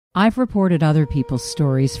I've reported other people's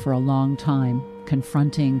stories for a long time,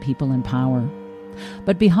 confronting people in power.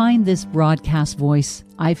 But behind this broadcast voice,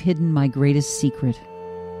 I've hidden my greatest secret.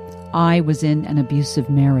 I was in an abusive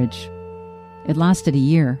marriage. It lasted a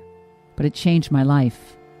year, but it changed my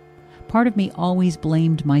life. Part of me always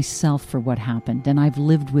blamed myself for what happened, and I've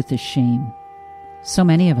lived with the shame. So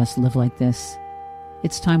many of us live like this.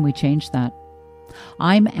 It's time we change that.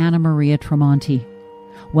 I'm Anna Maria Tremonti.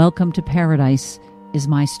 Welcome to Paradise is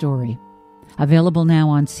my story. Available now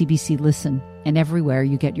on CBC Listen and everywhere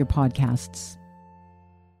you get your podcasts.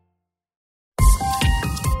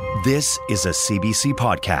 This is a CBC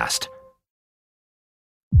podcast.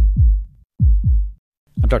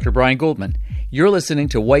 I'm Dr. Brian Goldman. You're listening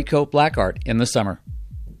to White Coat Black Art in the Summer.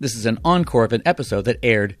 This is an encore of an episode that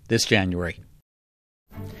aired this January.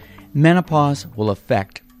 Menopause will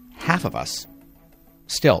affect half of us.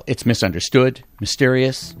 Still, it's misunderstood,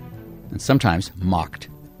 mysterious, and sometimes mocked.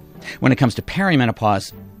 When it comes to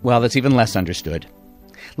perimenopause, well, that's even less understood.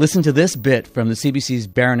 Listen to this bit from the CBC's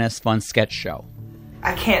Baroness von sketch show.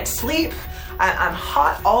 I can't sleep. I'm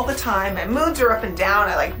hot all the time. My moods are up and down.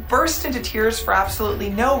 I burst into tears for absolutely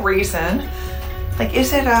no reason.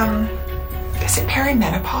 Is it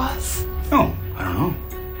perimenopause? Oh, I don't know.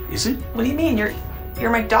 Is it? What do you mean? You're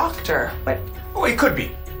my doctor. What? Oh, it could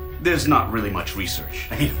be. There's not really much research.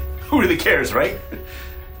 I mean, who really cares, right?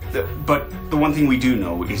 But the one thing we do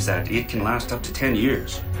know is that it can last up to 10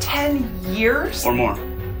 years. 10 years? Or more.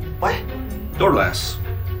 What? Or less.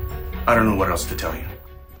 I don't know what else to tell you.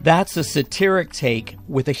 That's a satiric take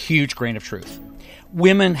with a huge grain of truth.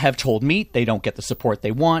 Women have told me they don't get the support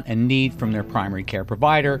they want and need from their primary care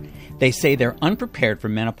provider. They say they're unprepared for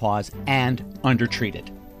menopause and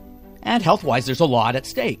undertreated. And health-wise, there's a lot at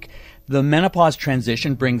stake. The menopause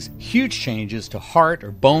transition brings huge changes to heart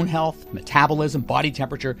or bone health, metabolism, body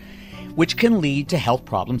temperature, which can lead to health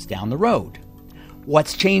problems down the road.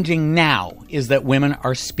 What's changing now is that women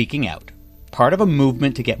are speaking out, part of a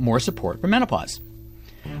movement to get more support for menopause.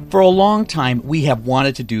 For a long time, we have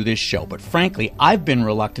wanted to do this show, but frankly, I've been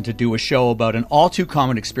reluctant to do a show about an all too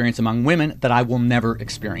common experience among women that I will never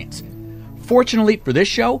experience. Fortunately for this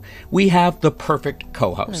show, we have the perfect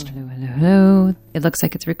co-host. Hello. It looks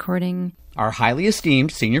like it's recording. Our highly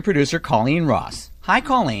esteemed senior producer, Colleen Ross. Hi,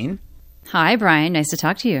 Colleen. Hi, Brian. Nice to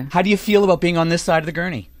talk to you. How do you feel about being on this side of the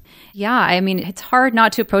gurney? Yeah, I mean, it's hard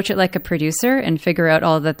not to approach it like a producer and figure out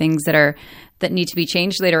all the things that need to be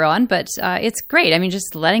changed later on, but it's great. I mean,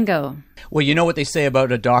 just letting go. Well, you know what they say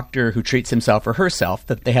about a doctor who treats himself or herself,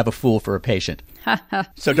 that they have a fool for a patient.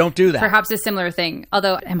 So don't do that. Perhaps a similar thing.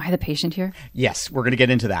 Although, am I the patient here? Yes, we're going to get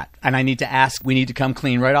into that. And I need to ask, we need to come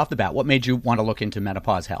clean right off the bat. What made you want to look into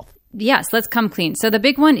menopause health? Yes, let's come clean. So the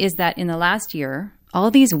big one is that in the last year, all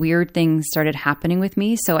these weird things started happening with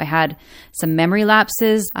me. So I had some memory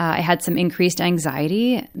lapses. I had some increased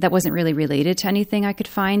anxiety that wasn't really related to anything I could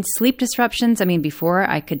find. Sleep disruptions. I mean, before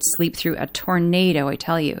I could sleep through a tornado, I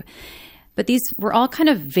tell you. But these were all kind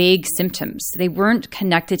of vague symptoms. They weren't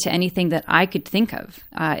connected to anything that I could think of.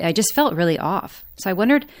 I just felt really off. So I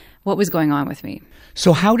wondered what was going on with me.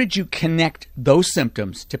 So how did you connect those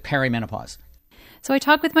symptoms to perimenopause? So I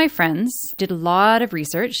talked with my friends, did a lot of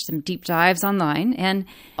research, some deep dives online, and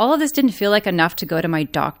all of this didn't feel like enough to go to my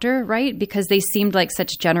doctor, right? Because they seemed like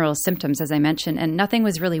such general symptoms, as I mentioned, and nothing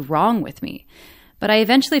was really wrong with me. But I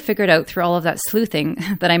eventually figured out through all of that sleuthing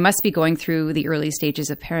that I must be going through the early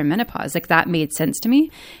stages of perimenopause. That made sense to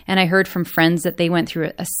me. And I heard from friends that they went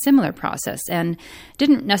through a similar process and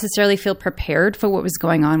didn't necessarily feel prepared for what was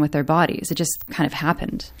going on with their bodies. It just kind of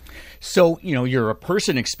happened. So, you're a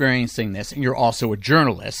person experiencing this, and you're also a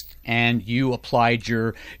journalist, and you applied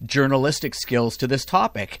your journalistic skills to this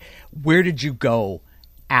topic. Where did you go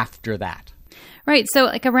after that? Right.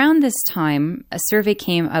 So around this time, a survey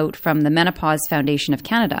came out from the Menopause Foundation of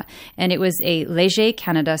Canada, and it was a Léger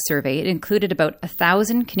Canada survey. It included about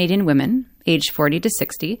 1,000 Canadian women aged 40 to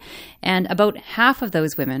 60, and about half of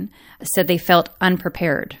those women said they felt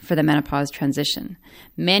unprepared for the menopause transition.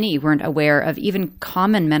 Many weren't aware of even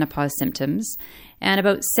common menopause symptoms, and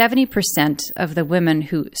about 70% of the women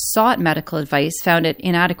who sought medical advice found it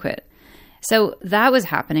inadequate. So that was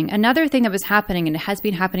happening. Another thing that was happening, and it has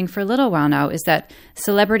been happening for a little while now, is that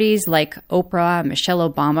celebrities like Oprah,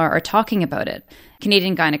 Michelle Obama are talking about it.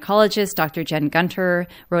 Canadian gynecologist Dr. Jen Gunter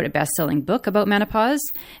wrote a best-selling book about menopause,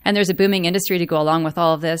 and there's a booming industry to go along with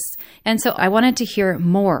all of this. And so I wanted to hear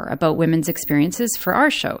more about women's experiences for our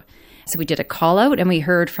show. So we did a call out and we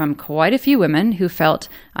heard from quite a few women who felt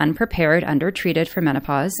unprepared, undertreated for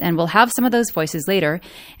menopause. And we'll have some of those voices later.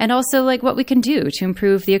 And also like what we can do to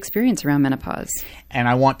improve the experience around menopause. And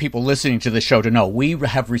I want people listening to the show to know we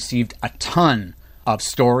have received a ton of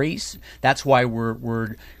stories. That's why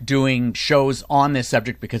we're doing shows on this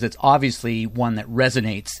subject, because it's obviously one that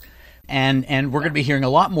resonates. And we're going to be hearing a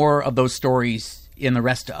lot more of those stories in the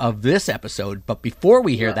rest of this episode. But before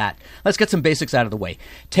we hear that, let's get some basics out of the way.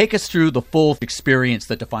 Take us through the full experience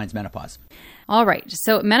that defines menopause. All right.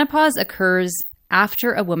 So menopause occurs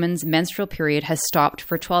after a woman's menstrual period has stopped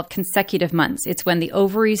for 12 consecutive months. It's when the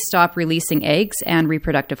ovaries stop releasing eggs and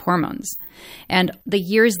reproductive hormones. And the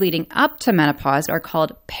years leading up to menopause are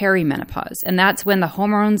called perimenopause. And that's when the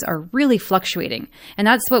hormones are really fluctuating. And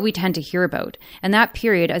that's what we tend to hear about. And that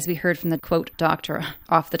period, as we heard from the quote doctor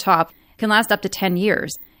off the top, can last up to 10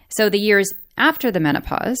 years. So the years after the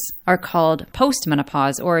menopause are called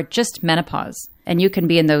postmenopause or just menopause. And you can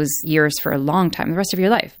be in those years for a long time, the rest of your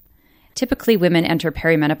life. Typically, women enter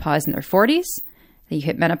perimenopause in their 40s. Then you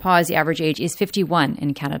hit menopause, the average age is 51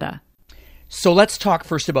 in Canada. So let's talk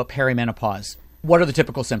first about perimenopause. What are the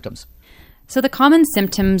typical symptoms? So the common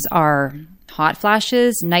symptoms are hot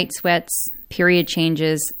flashes, night sweats, period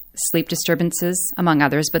changes, sleep disturbances, among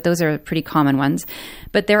others, but those are pretty common ones.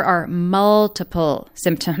 But there are multiple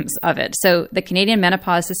symptoms of it. So the Canadian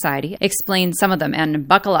Menopause Society explains some of them, and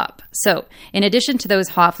buckle up. So in addition to those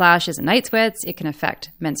hot flashes and night sweats, it can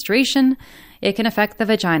affect menstruation, it can affect the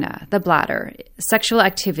vagina, the bladder, sexual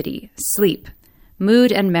activity, sleep,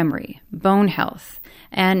 mood and memory, bone health,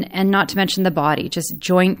 and not to mention the body, just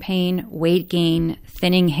joint pain, weight gain,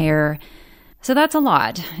 thinning hair. So that's a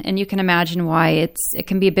lot, and you can imagine why it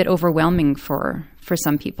can be a bit overwhelming for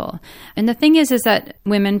some people. And the thing is that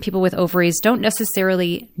women, people with ovaries, don't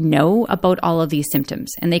necessarily know about all of these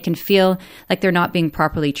symptoms, and they can feel like they're not being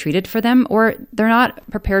properly treated for them, or they're not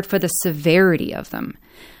prepared for the severity of them.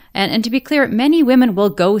 And to be clear, many women will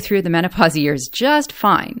go through the menopause years just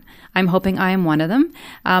fine. I'm hoping I am one of them.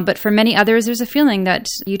 But for many others, there's a feeling that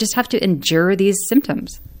you just have to endure these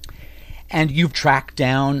symptoms. And you've tracked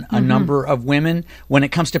down a number of women. When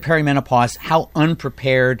it comes to perimenopause, how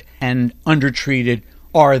unprepared and undertreated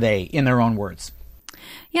are they, in their own words?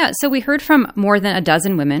 Yeah, so we heard from more than a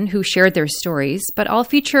dozen women who shared their stories, but I'll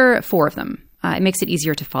feature 4 of them. It makes it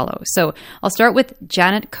easier to follow. So I'll start with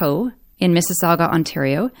Janet Coe in Mississauga,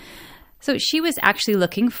 Ontario. So she was actually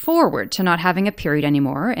looking forward to not having a period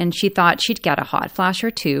anymore, and she thought she'd get a hot flash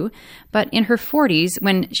or two. But in her 40s,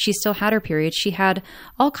 when she still had her period, she had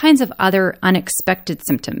all kinds of other unexpected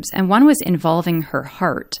symptoms, and one was involving her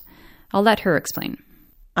heart. I'll let her explain.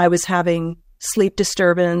 I was having sleep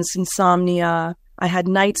disturbance, insomnia. I had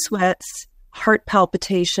night sweats, heart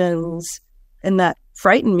palpitations, and that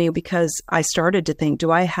frightened me because I started to think,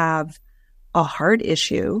 do I have a heart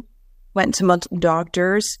issue? Went to multiple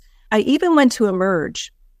doctors. I even went to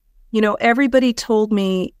Emerge. You know, everybody told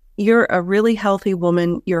me, you're a really healthy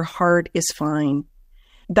woman. Your heart is fine.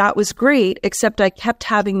 That was great, except I kept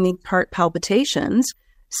having the heart palpitations.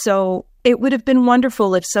 So it would have been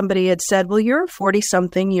wonderful if somebody had said, well, you're a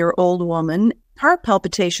 40-something-year-old woman. Heart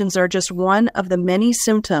palpitations are just one of the many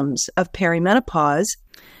symptoms of perimenopause.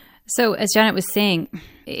 So as Janet was saying,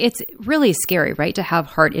 it's really scary, right, to have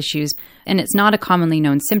heart issues. And it's not a commonly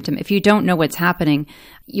known symptom. If you don't know what's happening,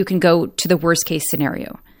 you can go to the worst case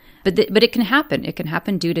scenario. But it can happen. It can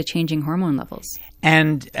happen due to changing hormone levels.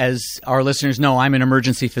 And as our listeners know, I'm an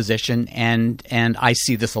emergency physician, and I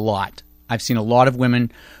see this a lot. I've seen a lot of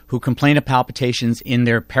women who complain of palpitations in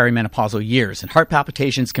their perimenopausal years. And heart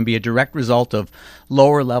palpitations can be a direct result of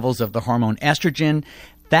lower levels of the hormone estrogen.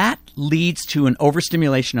 That leads to an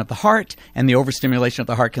overstimulation of the heart, and the overstimulation of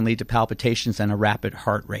the heart can lead to palpitations and a rapid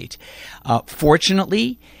heart rate.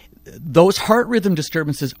 Fortunately, those heart rhythm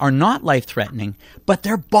disturbances are not life-threatening, but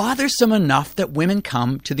they're bothersome enough that women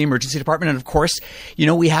come to the emergency department. And of course, you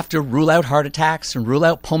know, we have to rule out heart attacks and rule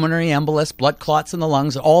out pulmonary embolus, blood clots in the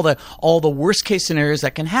lungs, all the worst-case scenarios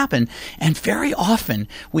that can happen. And very often,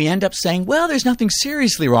 we end up saying, well, there's nothing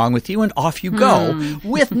seriously wrong with you, and off you go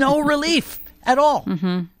with no relief at all.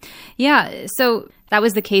 Yeah, so that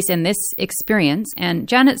was the case in this experience. And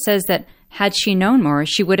Janet says that had she known more,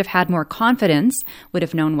 she would have had more confidence, would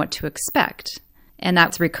have known what to expect. And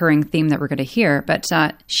that's a recurring theme that we're going to hear. But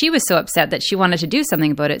she was so upset that she wanted to do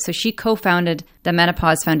something about it. So she co-founded the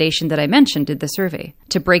Menopause Foundation that I mentioned, did the survey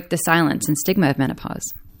to break the silence and stigma of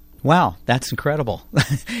menopause. Wow, that's incredible.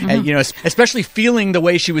 You know, especially feeling the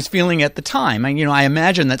way she was feeling at the time. And, you know, I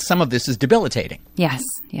imagine that some of this is debilitating. Yes,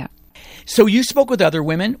 yeah. So you spoke with other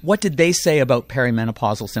women. What did they say about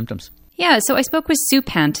perimenopausal symptoms? Yeah, so I spoke with Sue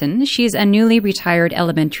Panton. She's a newly retired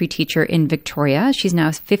elementary teacher in Victoria. She's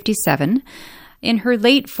now 57. In her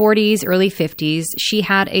late 40s, early 50s, she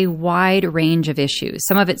had a wide range of issues.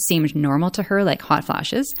 Some of it seemed normal to her, like hot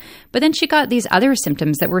flashes, but then she got these other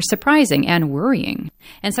symptoms that were surprising and worrying.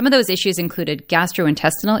 And some of those issues included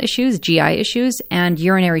gastrointestinal issues, GI issues, and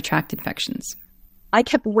urinary tract infections. I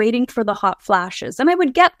kept waiting for the hot flashes, and I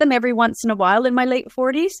would get them every once in a while in my late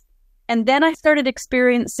 40s. And then I started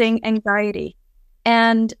experiencing anxiety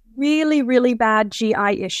and really, really bad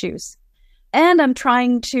GI issues. And I'm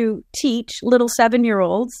trying to teach little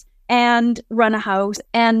 7-year-olds and run a house.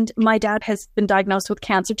 And my dad has been diagnosed with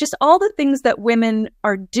cancer, just all the things that women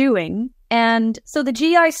are doing. And so the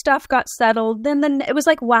GI stuff got settled. Then it was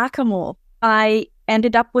like whack-a-mole. I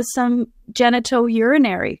ended up with some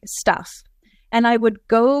genitourinary stuff. And I would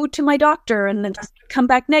go to my doctor and then come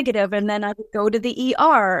back negative. And then I would go to the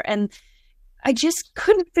ER. And I just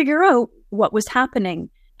couldn't figure out what was happening.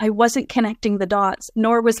 I wasn't connecting the dots,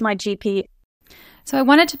 nor was my GP. So I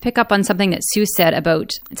wanted to pick up on something that Sue said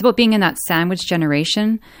it's about being in that sandwich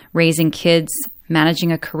generation, raising kids,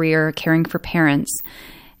 managing a career, caring for parents.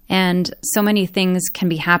 And so many things can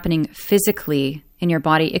be happening physically in your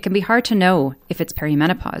body. It can be hard to know if it's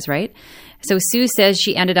perimenopause, right? So Sue says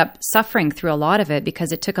she ended up suffering through a lot of it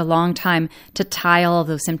because it took a long time to tie all of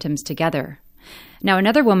those symptoms together. Now,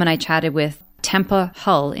 another woman I chatted with, Tempa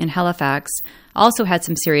Hull in Halifax, also had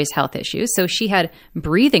some serious health issues. So she had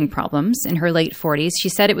breathing problems in her late 40s. She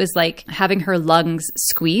said it was like having her lungs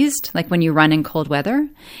squeezed, like when you run in cold weather.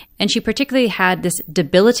 And she particularly had this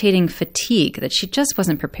debilitating fatigue that she just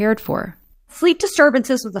wasn't prepared for. Sleep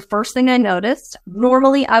disturbances was the first thing I noticed.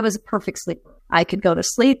 Normally, I was a perfect sleeper. I could go to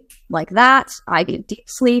sleep like that. I get deep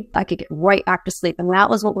sleep. I could get right back to sleep. And that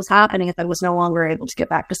was what was happening if I was no longer able to get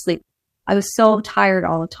back to sleep. I was so tired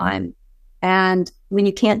all the time. And when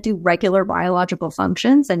you can't do regular biological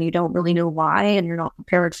functions and you don't really know why and you're not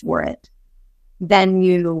prepared for it, then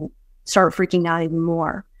you start freaking out even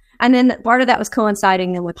more. And then part of that was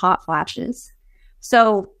coinciding with hot flashes.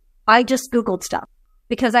 So I just Googled stuff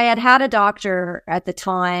because I had a doctor at the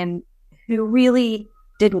time who really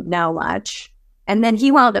didn't know much. And then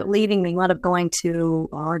he wound up leaving me, wound up going to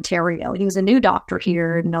Ontario. He was a new doctor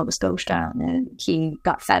here in Nova Scotia, and he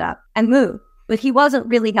got fed up and moved. But he wasn't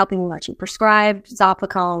really helping much. He prescribed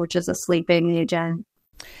Zopicol, which is a sleeping agent.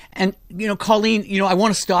 And, Colleen, I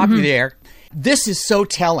want to stop you there. This is so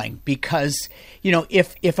telling because,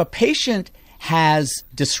 if a patient has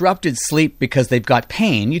disrupted sleep because they've got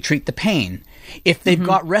pain, you treat the pain. If they've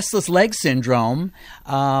got restless leg syndrome,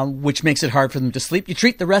 which makes it hard for them to sleep, you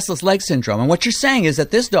treat the restless leg syndrome. And what you're saying is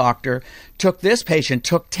that this doctor took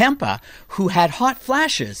Tempa, who had hot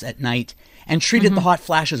flashes at night, and treated the hot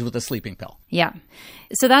flashes with a sleeping pill. Yeah.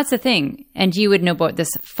 So that's the thing. And you would know about this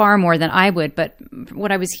far more than I would. But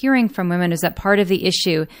what I was hearing from women is that part of the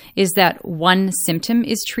issue is that one symptom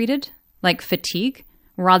is treated, like fatigue,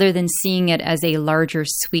 rather than seeing it as a larger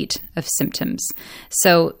suite of symptoms.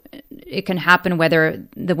 So it can happen whether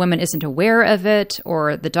the woman isn't aware of it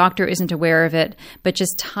or the doctor isn't aware of it, but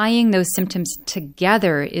just tying those symptoms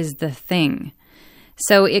together is the thing.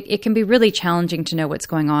 So it can be really challenging to know what's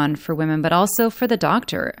going on for women, but also for the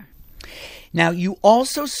doctor. Now, you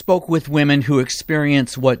also spoke with women who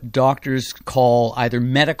experience what doctors call either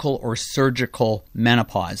medical or surgical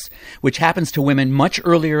menopause, which happens to women much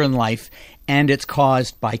earlier in life, and it's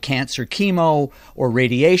caused by cancer, chemo, or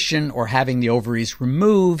radiation, or having the ovaries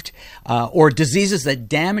removed, or diseases that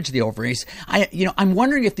damage the ovaries. I'm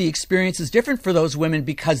wondering if the experience is different for those women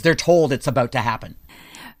because they're told it's about to happen.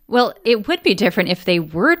 Well, it would be different if they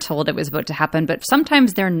were told it was about to happen, but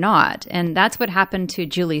sometimes they're not. And that's what happened to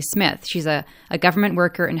Julie Smith. She's a government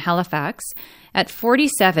worker in Halifax. At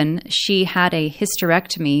 47, she had a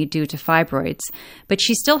hysterectomy due to fibroids, but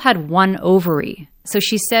she still had one ovary. So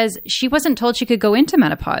she says she wasn't told she could go into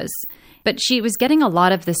menopause, but she was getting a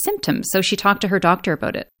lot of the symptoms. So she talked to her doctor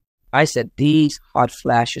about it. I said, these hot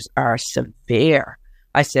flashes are severe.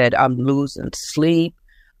 I said, I'm losing sleep,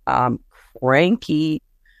 I'm cranky.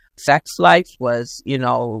 Sex life was,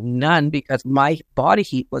 none because my body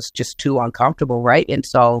heat was just too uncomfortable, right? And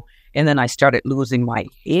then I started losing my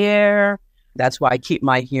hair. That's why I keep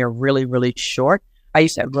my hair really, really short. I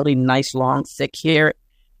used to have really nice, long, thick hair.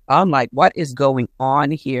 I'm like, what is going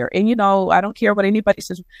on here? And, I don't care what anybody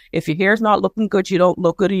says. If your hair's not looking good, you don't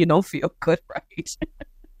look good or you don't feel good, right?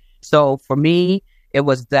 So for me, it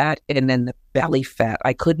was that and then the belly fat.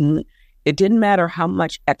 It didn't matter how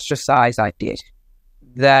much exercise I did.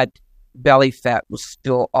 That belly fat was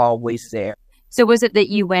still always there. So was it that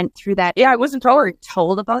you went through that? Yeah, I wasn't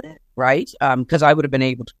told about it, right? Because I would have been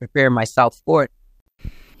able to prepare myself for it.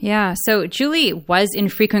 Yeah. So Julie was in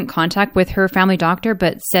frequent contact with her family doctor,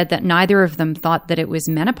 but said that neither of them thought that it was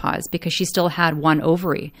menopause because she still had one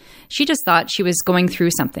ovary. She just thought she was going through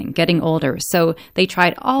something, getting older. So they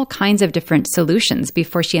tried all kinds of different solutions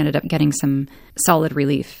before she ended up getting some solid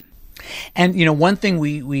relief. And, one thing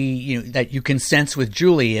we that you can sense with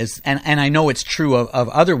Julie is, and I know it's true of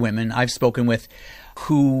other women I've spoken with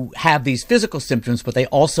who have these physical symptoms, but they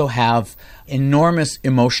also have enormous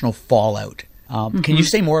emotional fallout. Can you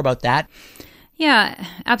say more about that? Yeah,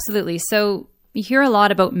 absolutely. So you hear a lot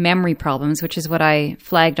about memory problems, which is what I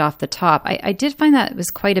flagged off the top. I did find that was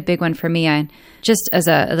quite a big one for me. Just as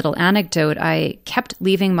a little anecdote, I kept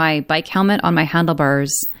leaving my bike helmet on my handlebars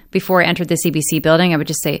before I entered the CBC building. I would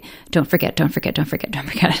just say, don't forget, don't forget, don't forget, don't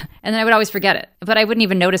forget. And then I would always forget it, but I wouldn't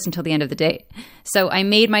even notice until the end of the day. So I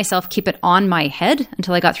made myself keep it on my head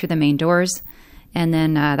until I got through the main doors. And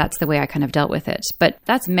then that's the way I kind of dealt with it. But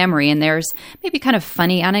that's memory. And there's maybe kind of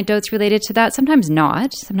funny anecdotes related to that. Sometimes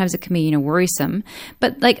not. Sometimes it can be, worrisome.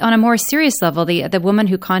 But like on a more serious level, the woman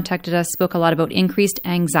who contacted us spoke a lot about increased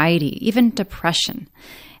anxiety, even depression.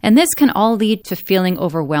 And this can all lead to feeling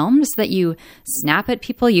overwhelmed so that you snap at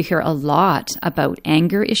people. You hear a lot about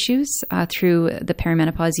anger issues through the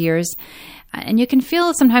perimenopause years. And you can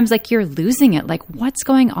feel sometimes like you're losing it. Like, what's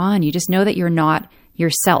going on? You just know that you're not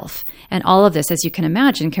yourself. And all of this, as you can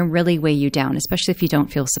imagine, can really weigh you down, especially if you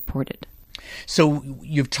don't feel supported. So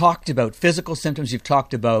you've talked about physical symptoms, you've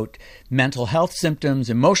talked about mental health symptoms,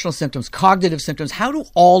 emotional symptoms, cognitive symptoms. How do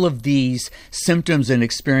all of these symptoms and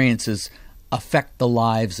experiences affect the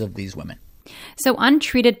lives of these women? So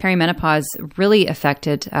untreated perimenopause really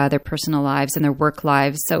affected their personal lives and their work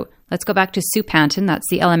lives. So let's go back to Sue Panton. That's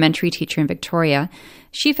the elementary teacher in Victoria.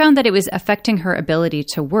 She found that it was affecting her ability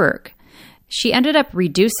to work. She ended up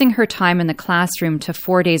reducing her time in the classroom to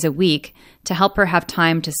 4 days a week to help her have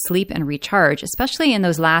time to sleep and recharge, especially in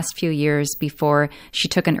those last few years before she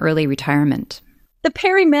took an early retirement. The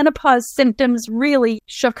perimenopause symptoms really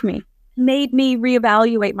shook me, made me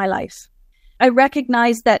reevaluate my life. I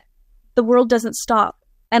recognized that the world doesn't stop.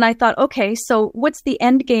 And I thought, okay, so what's the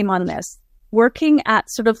end game on this? Working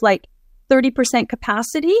at sort of like 30%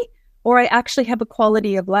 capacity, or I actually have a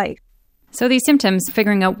quality of life? So these symptoms,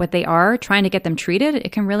 figuring out what they are, trying to get them treated,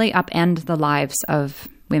 it can really upend the lives of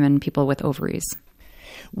women, people with ovaries.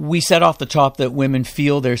 We said off the top that women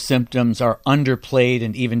feel their symptoms are underplayed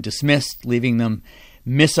and even dismissed, leaving them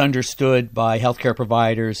misunderstood by healthcare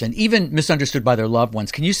providers and even misunderstood by their loved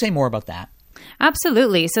ones. Can you say more about that?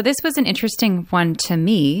 Absolutely. So this was an interesting one to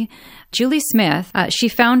me. Julie Smith, she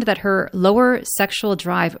found that her lower sexual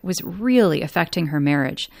drive was really affecting her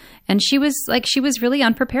marriage. And she was really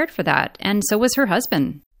unprepared for that. And so was her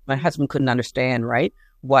husband. My husband couldn't understand, right,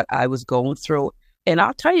 what I was going through. And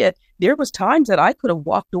I'll tell you, there was times that I could have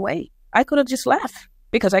walked away. I could have just left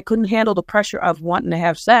because I couldn't handle the pressure of wanting to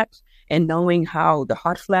have sex and knowing how the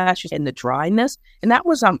hot flashes and the dryness. And that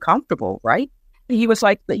was uncomfortable, right? He was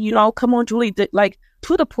like, come on, Julie, like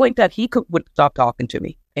to the point that he would stop talking to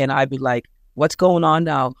me. And I'd be like, what's going on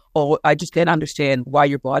now? Oh, I just didn't understand why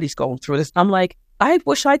your body's going through this. I'm like, I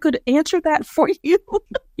wish I could answer that for you.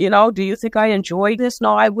 Do you think I enjoy this?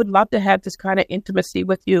 No, I would love to have this kind of intimacy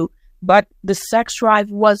with you. But the sex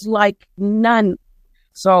drive was like none.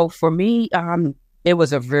 So for me, it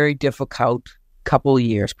was a very difficult couple of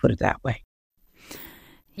years, put it that way.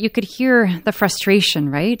 You could hear the frustration,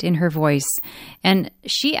 right, in her voice. And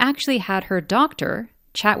she actually had her doctor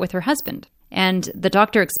chat with her husband. And the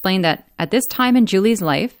doctor explained that at this time in Julie's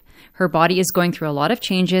life, her body is going through a lot of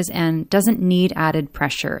changes and doesn't need added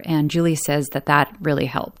pressure. And Julie says that really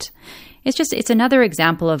helped. It's another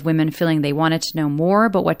example of women feeling they wanted to know more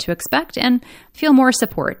about what to expect and feel more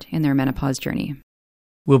support in their menopause journey.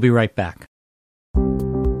 We'll be right back.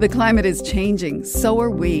 The climate is changing, so are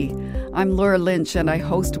we. I'm Laura Lynch, and I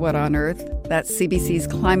host What on Earth? That's CBC's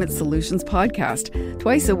Climate Solutions podcast.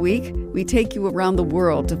 Twice a week, we take you around the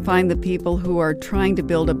world to find the people who are trying to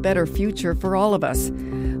build a better future for all of us.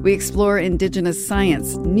 We explore Indigenous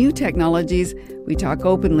science, new technologies. We talk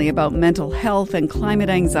openly about mental health and climate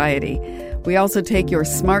anxiety. We also take your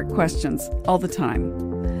smart questions all the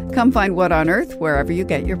time. Come find What on Earth wherever you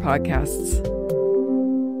get your podcasts.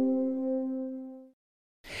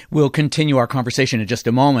 We'll continue our conversation in just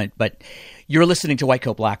a moment, but you're listening to White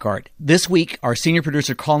Coat Black Art. This week, our senior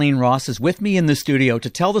producer Colleen Ross is with me in the studio to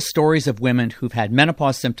tell the stories of women who've had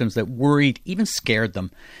menopause symptoms that worried, even scared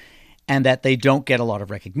them, and that they don't get a lot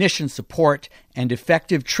of recognition, support, and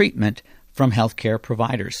effective treatment from healthcare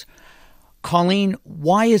providers. Colleen,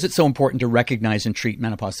 why is it so important to recognize and treat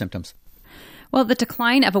menopause symptoms? Well, the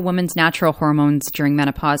decline of a woman's natural hormones during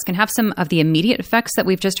menopause can have some of the immediate effects that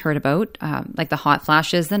we've just heard about, like the hot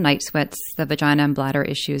flashes, the night sweats, the vagina and bladder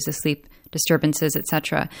issues, the sleep disturbances,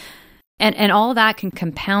 etc. And all that can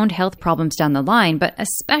compound health problems down the line, but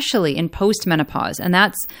especially in postmenopause. And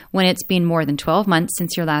that's when it's been more than 12 months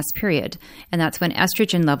since your last period. And that's when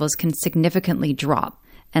estrogen levels can significantly drop.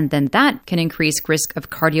 And then that can increase risk of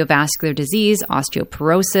cardiovascular disease,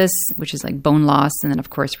 osteoporosis, which is like bone loss, and then, of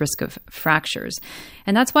course, risk of fractures.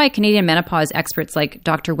 And that's why Canadian menopause experts like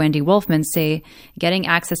Dr. Wendy Wolfman say getting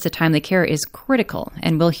access to timely care is critical.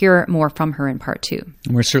 And we'll hear more from her in part 2.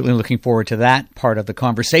 And we're certainly looking forward to that part of the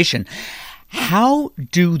conversation. How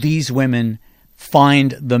do these women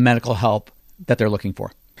find the medical help that they're looking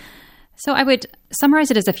for? So I would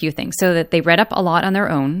summarize it as a few things. So that they read up a lot on their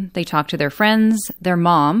own. They talked to their friends, their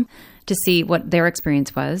mom, to see what their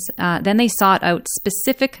experience was. Then they sought out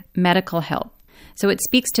specific medical help. So it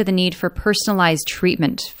speaks to the need for personalized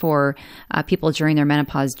treatment for people during their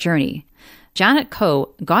menopause journey. Janet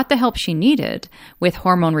Coe got the help she needed with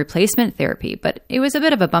hormone replacement therapy, but it was a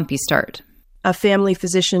bit of a bumpy start. A family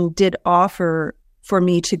physician did offer for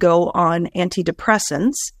me to go on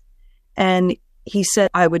antidepressants, and he said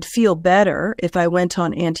I would feel better if I went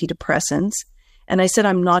on antidepressants. And I said,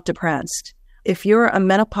 I'm not depressed. If you're a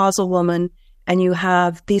menopausal woman and you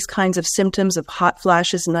have these kinds of symptoms of hot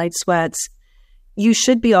flashes, night sweats, you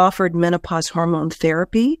should be offered menopause hormone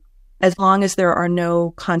therapy as long as there are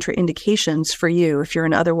no contraindications for you if you're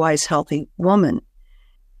an otherwise healthy woman.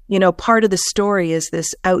 You know, part of the story is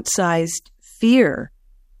this outsized fear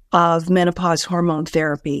of menopause hormone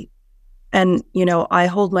therapy. And, you know, I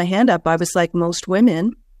hold my hand up. I was like most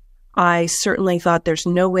women. I certainly thought there's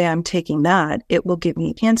no way I'm taking that. It will give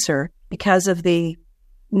me cancer because of the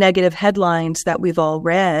negative headlines that we've all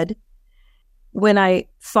read. When I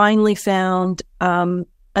finally found an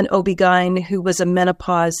OB-GYN who was a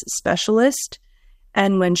menopause specialist,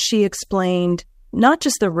 and when she explained not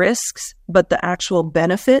just the risks, but the actual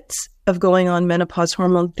benefits of going on menopause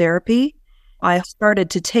hormone therapy, I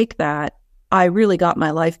started to take that. I really got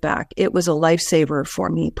my life back. It was a lifesaver for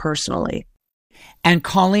me personally. And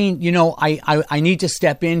Colleen, you know, I need to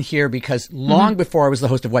step in here because long before I was the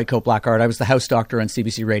host of White Coat Black Art, I was the house doctor on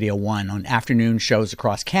CBC Radio 1 on afternoon shows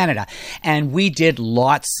across Canada. And we did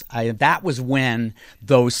lots. That was when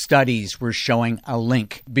those studies were showing a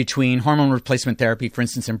link between hormone replacement therapy, for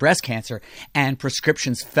instance, in breast cancer, and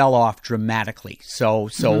prescriptions fell off dramatically. So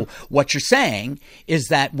what you're saying is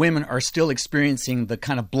that women are still experiencing the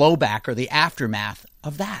kind of blowback or the aftermath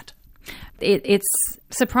of that. It's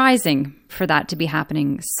surprising for that to be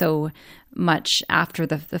happening so much after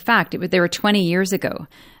the fact. They were 20 years ago,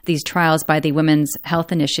 these trials by the Women's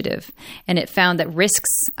Health Initiative, and it found that risks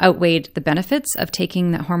outweighed the benefits of taking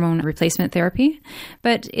the hormone replacement therapy.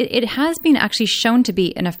 But it has been actually shown to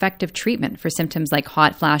be an effective treatment for symptoms like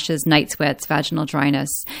hot flashes, night sweats, vaginal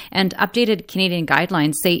dryness, and updated Canadian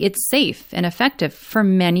guidelines say it's safe and effective for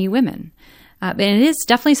many women. And it is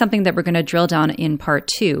definitely something that we're going to drill down in part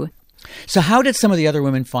 2. So how did some of the other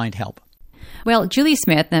women find help? Well, Julie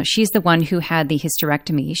Smith, now she's the one who had the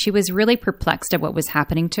hysterectomy. She was really perplexed at what was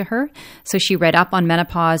happening to her. So she read up on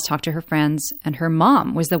menopause, talked to her friends, and her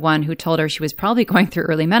mom was the one who told her she was probably going through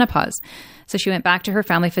early menopause. So she went back to her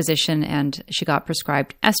family physician and she got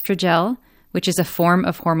prescribed estrogel, which is a form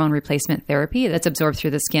of hormone replacement therapy that's absorbed through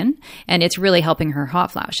the skin, and it's really helping her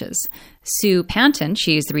hot flashes. Sue Panton,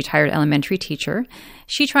 she's the retired elementary teacher,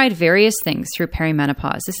 she tried various things through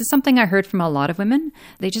perimenopause. This is something I heard from a lot of women.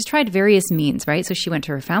 They just tried various means, right? So she went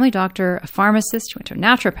to her family doctor, a pharmacist, she went to a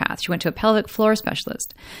naturopath, she went to a pelvic floor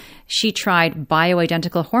specialist. She tried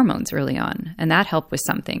bioidentical hormones early on, and that helped with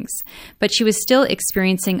some things. But she was still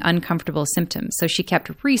experiencing uncomfortable symptoms, so she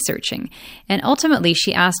kept researching. And ultimately,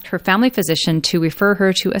 she asked her family physician to refer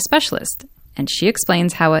her to a specialist. And she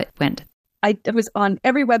explains how it went. I was on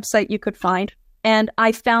every website you could find, and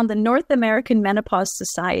I found the North American Menopause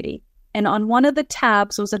Society. And on one of the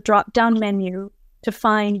tabs was a drop-down menu to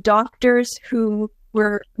find doctors who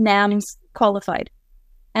were NAMS qualified.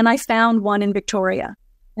 And I found one in Victoria.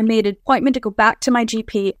 I made an appointment to go back to my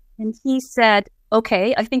GP, and he said,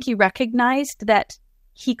 okay, I think he recognized that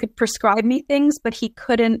he could prescribe me things, but he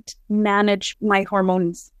couldn't manage my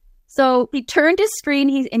hormones. So he turned his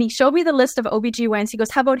screen and he showed me the list of OBGYNs. He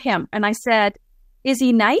goes, how about him? And I said, is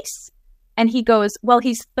he nice? And he goes, well,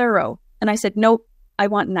 he's thorough. And I said, nope, I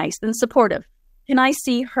want nice and supportive. Can I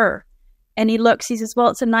see her? And he looks, he says,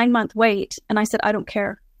 well, it's a 9-month wait. And I said, I don't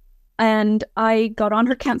care. And I got on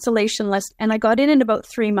her cancellation list, and I got in about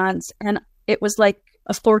 3 months, and it was like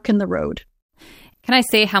a fork in the road. Can I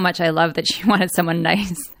say how much I love that she wanted someone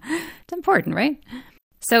nice? It's important, right?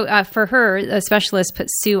 So for her, the specialist put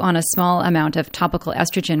Sue on a small amount of topical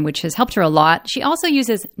estrogen, which has helped her a lot. She also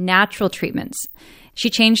uses natural treatments. She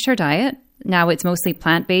changed her diet. Now it's mostly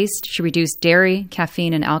plant-based. She reduced dairy,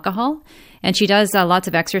 caffeine, and alcohol. And she does lots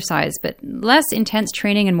of exercise, but less intense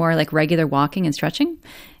training and more like regular walking and stretching.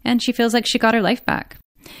 And she feels like she got her life back.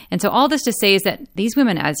 And so all this to say is that these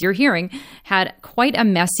women, as you're hearing, had quite a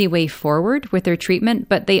messy way forward with their treatment,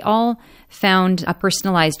 but they all found a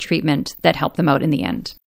personalized treatment that helped them out in the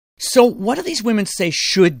end. So what do these women say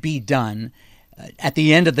should be done at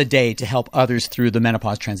the end of the day to help others through the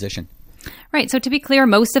menopause transition? Right. So to be clear,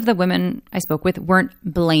 most of the women I spoke with weren't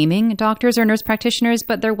blaming doctors or nurse practitioners,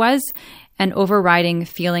 but there was an overriding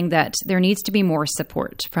feeling that there needs to be more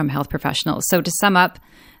support from health professionals. So to sum up,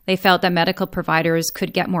 they felt that medical providers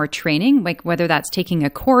could get more training, like whether that's taking a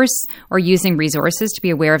course or using resources to be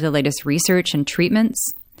aware of the latest research and treatments.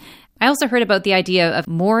 I also heard about the idea of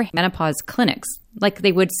more menopause clinics, like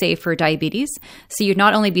they would say for diabetes. So you'd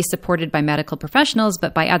not only be supported by medical professionals,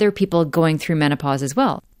 but by other people going through menopause as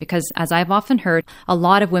well. Because as I've often heard, a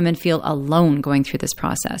lot of women feel alone going through this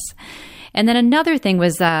process. And then another thing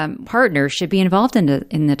was partners should be involved in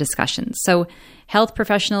the discussions. So health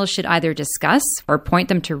professionals should either discuss or point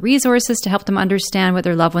them to resources to help them understand what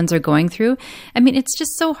their loved ones are going through. I mean, it's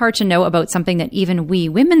just so hard to know about something that even we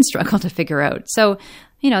women struggle to figure out. So,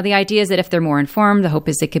 the idea is that if they're more informed, the hope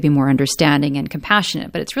is they could be more understanding and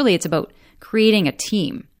compassionate. But it's about creating a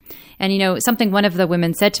team. And, something one of the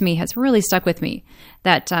women said to me has really stuck with me,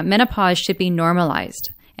 that menopause should be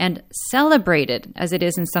normalized and celebrated as it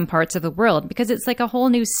is in some parts of the world, because it's like a whole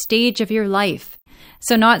new stage of your life.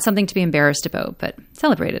 So not something to be embarrassed about, but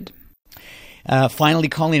celebrated. Finally,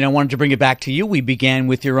 Colleen, I wanted to bring it back to you. We began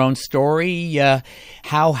with your own story.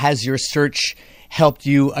 How has your search helped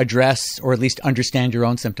you address or at least understand your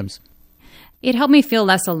own symptoms? It helped me feel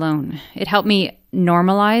less alone. It helped me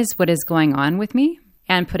normalize what is going on with me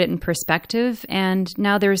and put it in perspective. And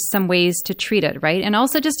now there's some ways to treat it, right? And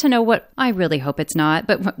also just to know what I really hope it's not,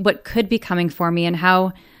 but what could be coming for me and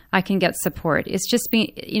how I can get support. It's just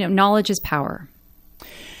knowledge is power.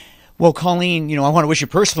 Well, Colleen, I want to wish you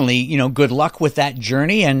personally, good luck with that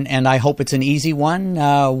journey. And I hope it's an easy one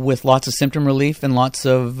with lots of symptom relief and lots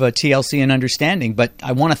of TLC and understanding. But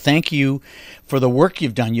I want to thank you for the work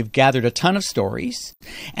you've done. You've gathered a ton of stories.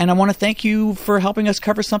 And I want to thank you for helping us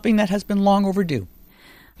cover something that has been long overdue.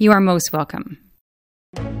 You are most welcome.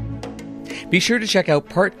 Be sure to check out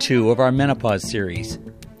part 2 of our menopause series.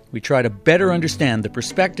 We try to better understand the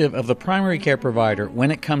perspective of the primary care provider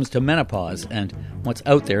when it comes to menopause and what's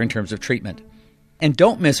out there in terms of treatment. And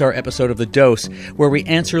don't miss our episode of The Dose, where we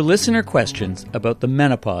answer listener questions about the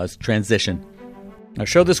menopause transition. Our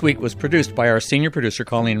show this week was produced by our senior producer,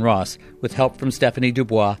 Colleen Ross, with help from Stephanie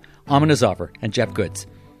Dubois, Amina Zoffer, and Jeff Goods.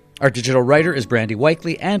 Our digital writer is Brandy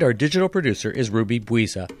Weikley, and our digital producer is Ruby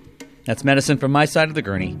Buiza. That's medicine from my side of the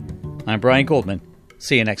gurney. I'm Brian Goldman.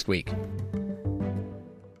 See you next week.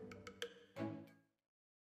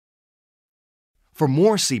 For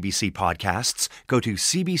more CBC podcasts, go to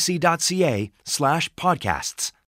cbc.ca/podcasts.